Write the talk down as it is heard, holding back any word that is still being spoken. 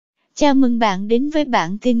Chào mừng bạn đến với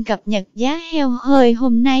bản tin cập nhật giá heo hơi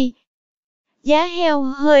hôm nay. Giá heo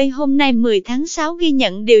hơi hôm nay 10 tháng 6 ghi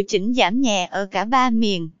nhận điều chỉnh giảm nhẹ ở cả ba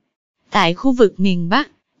miền. Tại khu vực miền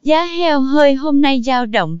Bắc, giá heo hơi hôm nay dao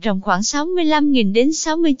động trong khoảng 65.000 đến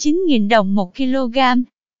 69.000 đồng một kg.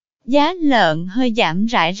 Giá lợn hơi giảm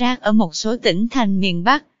rải rác ở một số tỉnh thành miền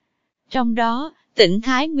Bắc. Trong đó, tỉnh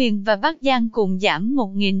Thái Nguyên và Bắc Giang cùng giảm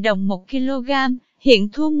 1.000 đồng một kg. Hiện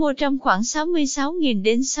thu mua trong khoảng 66.000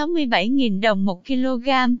 đến 67.000 đồng một kg.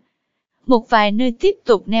 Một vài nơi tiếp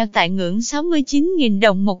tục neo tại ngưỡng 69.000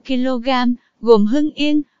 đồng một kg, gồm Hưng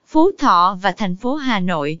Yên, Phú Thọ và thành phố Hà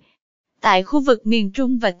Nội. Tại khu vực miền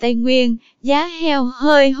Trung và Tây Nguyên, giá heo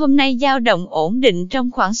hơi hôm nay dao động ổn định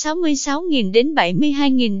trong khoảng 66.000 đến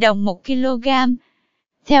 72.000 đồng một kg.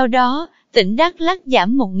 Theo đó, tỉnh Đắk Lắk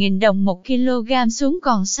giảm 1.000 đồng một kg xuống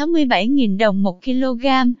còn 67.000 đồng một kg.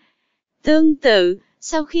 Tương tự,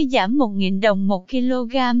 sau khi giảm 1.000 đồng một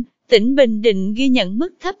kg, tỉnh Bình Định ghi nhận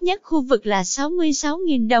mức thấp nhất khu vực là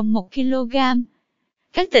 66.000 đồng một kg.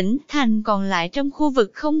 Các tỉnh, thành còn lại trong khu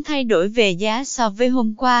vực không thay đổi về giá so với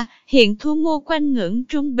hôm qua, hiện thu mua quanh ngưỡng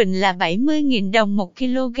trung bình là 70.000 đồng một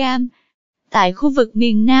kg. Tại khu vực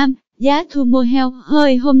miền Nam, giá thu mua heo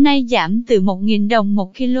hơi hôm nay giảm từ 1.000 đồng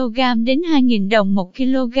một kg đến 2.000 đồng một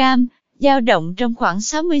kg. Dao động trong khoảng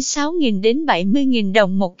 66.000 đến 70.000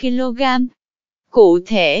 đồng một kg. Cụ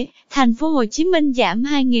thể, thành phố Hồ Chí Minh giảm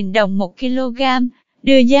 2.000 đồng một kg,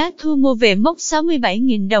 đưa giá thu mua về mốc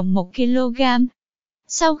 67.000 đồng một kg.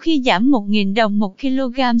 Sau khi giảm 1.000 đồng một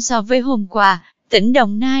kg so với hôm qua, tỉnh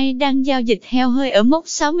Đồng Nai đang giao dịch heo hơi ở mốc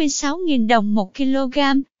 66.000 đồng một kg,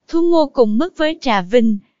 thu mua cùng mức với Trà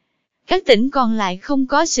Vinh. Các tỉnh còn lại không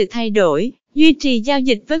có sự thay đổi, duy trì giao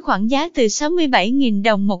dịch với khoảng giá từ 67.000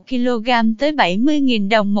 đồng một kg tới 70.000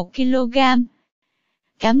 đồng một kg.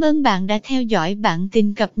 Cảm ơn bạn đã theo dõi bản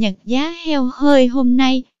tin cập nhật giá heo hơi hôm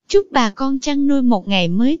nay. Chúc bà con chăn nuôi một ngày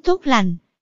mới tốt lành.